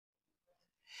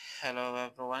Hello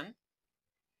everyone.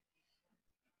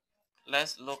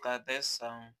 Let's look at this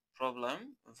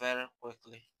problem very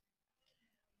quickly.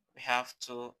 We have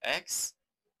 2x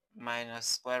minus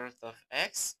square root of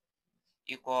x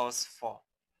equals 4.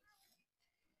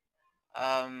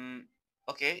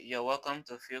 Okay, you're welcome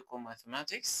to Fuku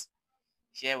Mathematics.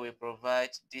 Here we provide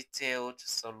detailed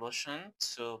solution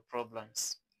to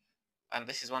problems. And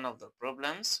this is one of the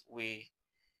problems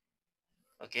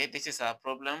this is our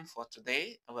problem for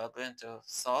today. We are going to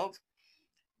solve.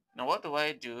 Now what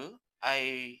do?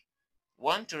 I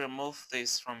want to remove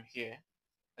this from here.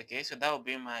 Okay, so that will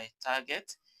be my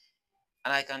target,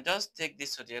 and I can just take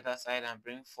this to the other side and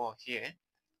bring 4 here.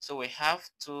 So we have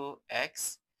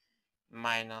 2x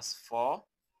minus 4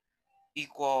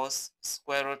 equals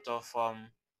square root of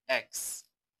x.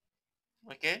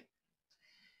 Okay,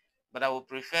 but I will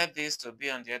prefer this to be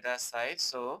on the other side,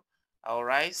 so I'll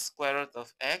write square root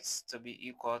of x to be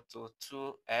equal to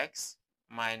 2x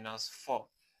minus 4.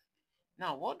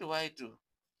 Now what do?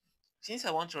 Since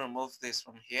I want to remove this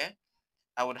from here,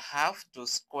 I would have to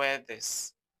square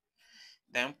this.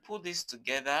 Then put this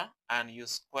together and you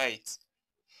square it.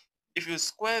 If you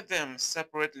square them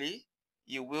separately,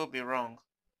 you will be wrong.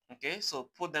 Okay, so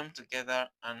put them together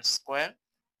and square.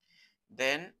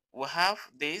 Then we have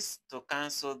this to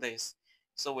cancel this.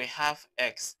 So we have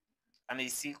x, and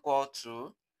it's equal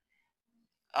to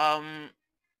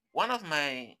one of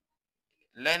my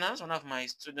learners, one of my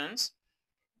students,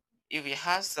 if he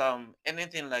has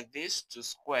anything like this to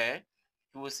square,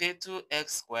 he will say 2x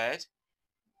squared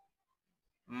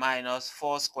minus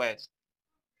 4 squared.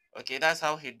 Okay, that's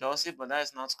how he does it, but that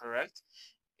is not correct.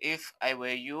 If I were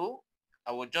you,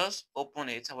 I would just open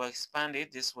it. I will expand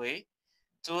it this way.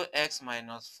 2x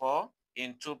minus 4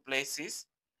 in 2 places.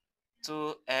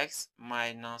 2x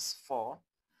minus 4.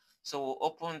 So we'll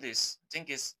open this. I think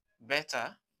it's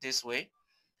better this way.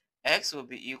 X will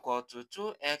be equal to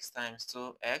 2x times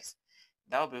 2x.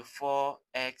 That will be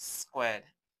 4x squared.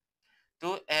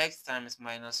 2x times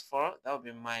minus 4, that will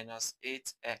be minus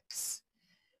 8x.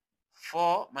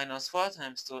 4 minus 4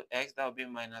 times 2x, that will be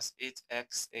minus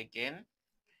 8x again.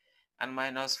 And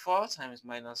minus 4 times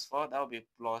minus 4, that will be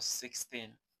plus 16.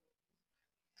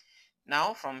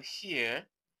 Now from here,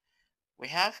 we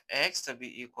have x to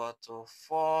be equal to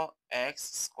 4x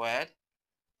squared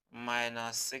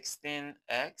minus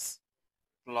 16x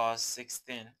plus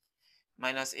 16.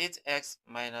 Minus 8x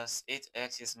minus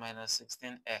 8x is minus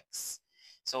 16x.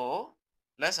 So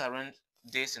let's arrange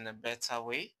this in a better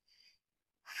way.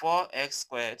 4x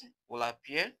squared will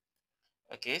appear.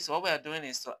 Okay, so what we are doing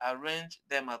is to arrange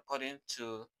them according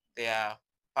to their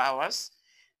powers.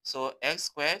 So x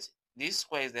squared, this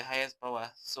square is the highest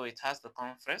power, so it has to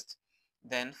come first,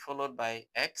 then followed by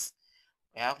x.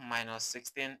 We have minus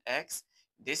 16x.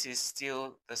 This is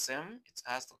still the same, it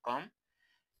has to come.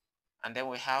 And then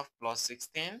we have plus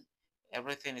 16.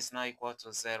 Everything is now equal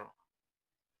to 0.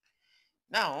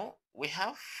 Now we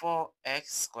have 4x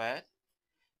squared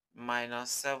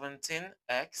minus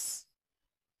 17x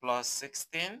plus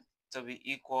 16 to be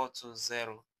equal to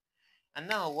 0. And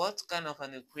now what kind of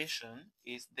an equation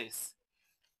is this?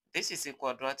 This is a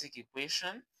quadratic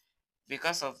equation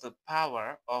because of the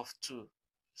power of 2.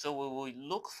 So we will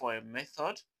look for a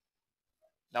method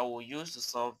that we'll use to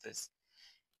solve this.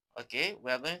 Okay,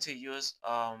 we are going to use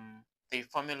the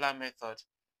formula method.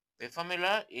 The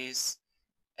formula is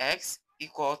x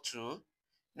equal to,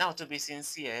 now to be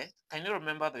sincere, can you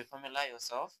remember the formula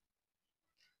yourself?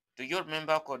 Do you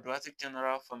remember quadratic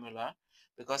general formula?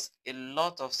 Because a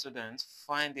lot of students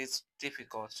find it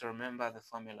difficult to remember the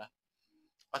formula.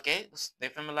 Okay, the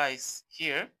formula is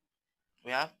here.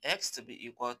 We have x to be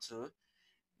equal to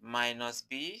minus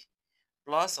b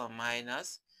plus or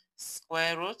minus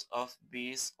square root of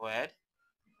b squared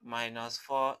minus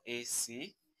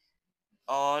 4ac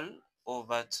all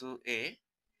over 2a.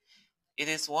 It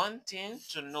is one thing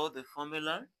to know the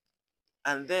formula,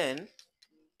 and then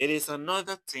it is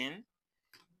another thing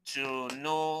to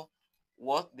know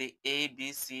what the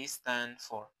ABC stand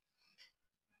for.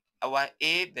 Our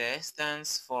A there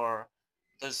stands for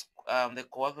the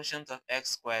coefficient of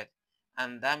x squared,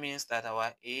 and that means that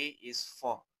our A is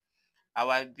 4.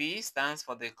 Our B stands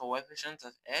for the coefficient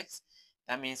of x,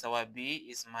 that means our B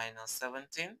is minus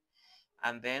 17.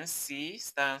 And then C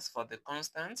stands for the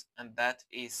constant, and that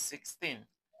is 16.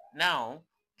 Now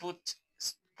put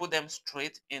them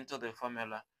straight into the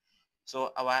formula.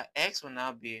 So our x will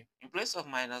now be, in place of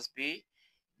minus b,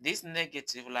 this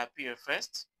negative will appear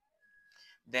first.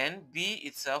 Then b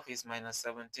itself is minus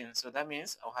 17. So that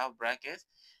means I'll have brackets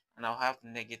and I'll have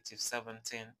negative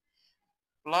 17.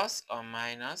 Plus or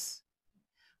minus,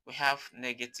 we have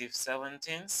negative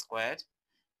 17 squared.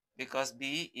 because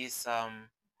b is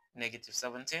negative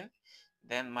 17.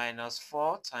 Then minus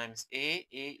 4 times a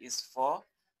is 4,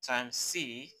 times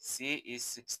c is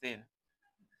 16.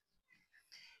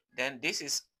 Then this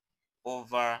is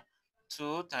over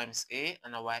 2 times a,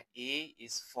 and our a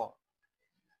is 4.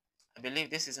 I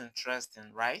believe this is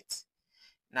interesting, right?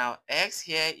 Now x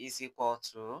here is equal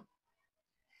to,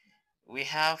 we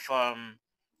have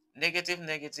negative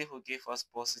negative will give us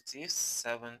positive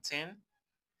 17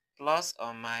 plus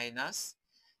or minus.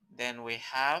 Then we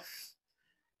have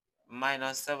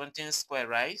minus 17 square,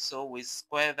 right? So we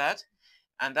square that,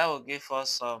 and that will give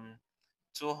us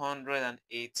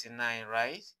 289,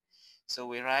 right? So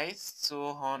we write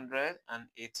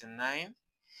 289,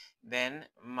 then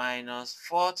minus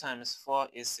 4 times 4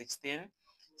 is 16.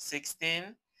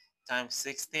 16 times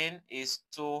 16 is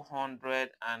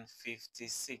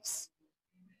 256.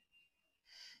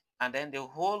 And then the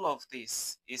whole of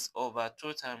this is over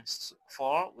 2 times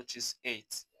 4, which is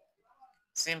 8.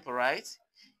 Simple, right?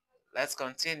 Let's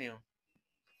continue.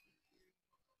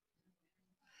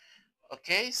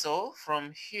 Okay, so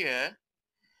from here,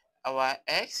 our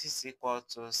x is equal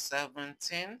to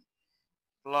 17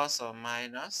 plus or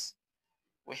minus.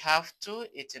 We have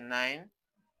 289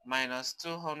 minus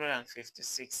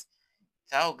 256.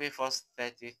 That will give us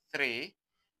 33,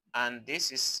 and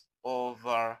this is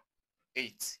over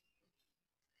 8.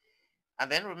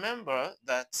 And then remember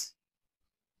that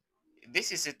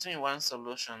this is a 2-in-1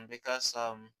 solution, because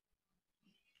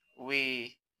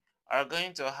we are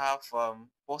going to have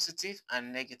positive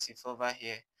and negative over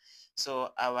here.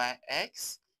 So our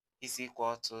x is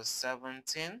equal to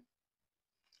 17,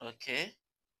 okay,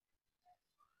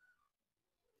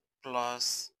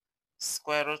 plus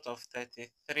square root of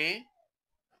 33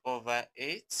 over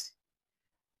 8,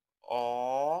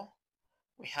 or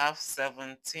we have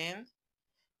 17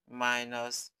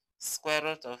 minus square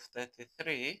root of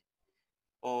 33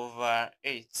 over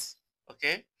 8,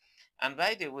 okay. And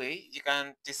by the way, you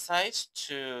can decide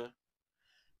to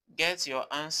get your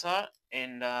answer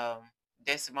in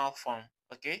decimal form,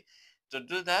 okay. To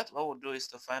do that, what we'll do is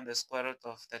to find the square root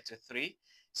of 33.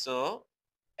 So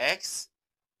x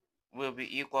will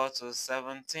be equal to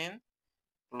 17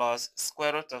 plus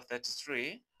square root of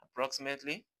 33,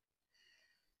 approximately.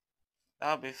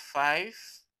 That will be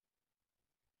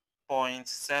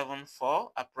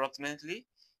 5.74 approximately.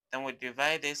 Then we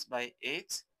divide this by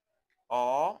 8,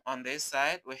 or on this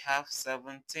side we have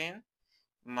 17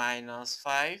 minus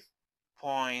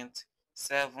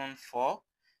 5.74.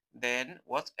 Then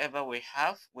whatever we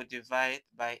have, we divide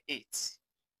by 8.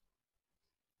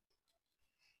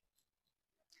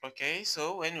 Okay,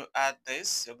 so when you add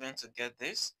this, you're going to get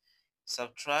this.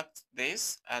 Subtract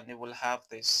this, and you will have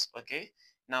this. Okay,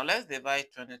 now let's divide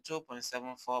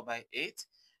 22.74 by 8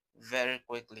 very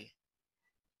quickly.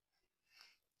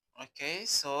 Okay,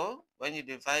 so when you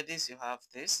divide this, you have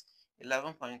this.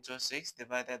 11.26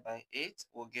 divided by 8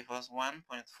 will give us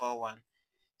 1.41.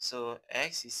 So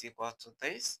x is equal to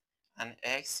this, and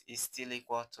x is still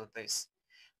equal to this.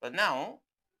 But now,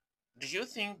 do you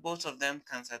think both of them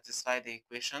can satisfy the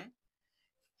equation?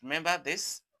 Remember,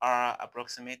 these are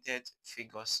approximated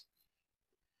figures.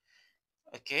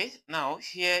 Okay, now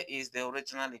here is the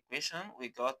original equation. We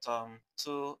got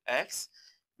 2x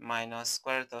minus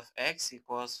square root of x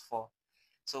equals 4.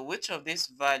 So which of these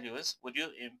values would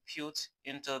you impute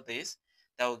into this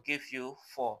that will give you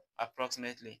 4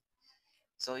 approximately?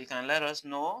 So you can let us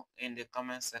know in the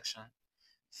comment section.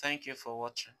 Thank you for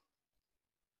watching.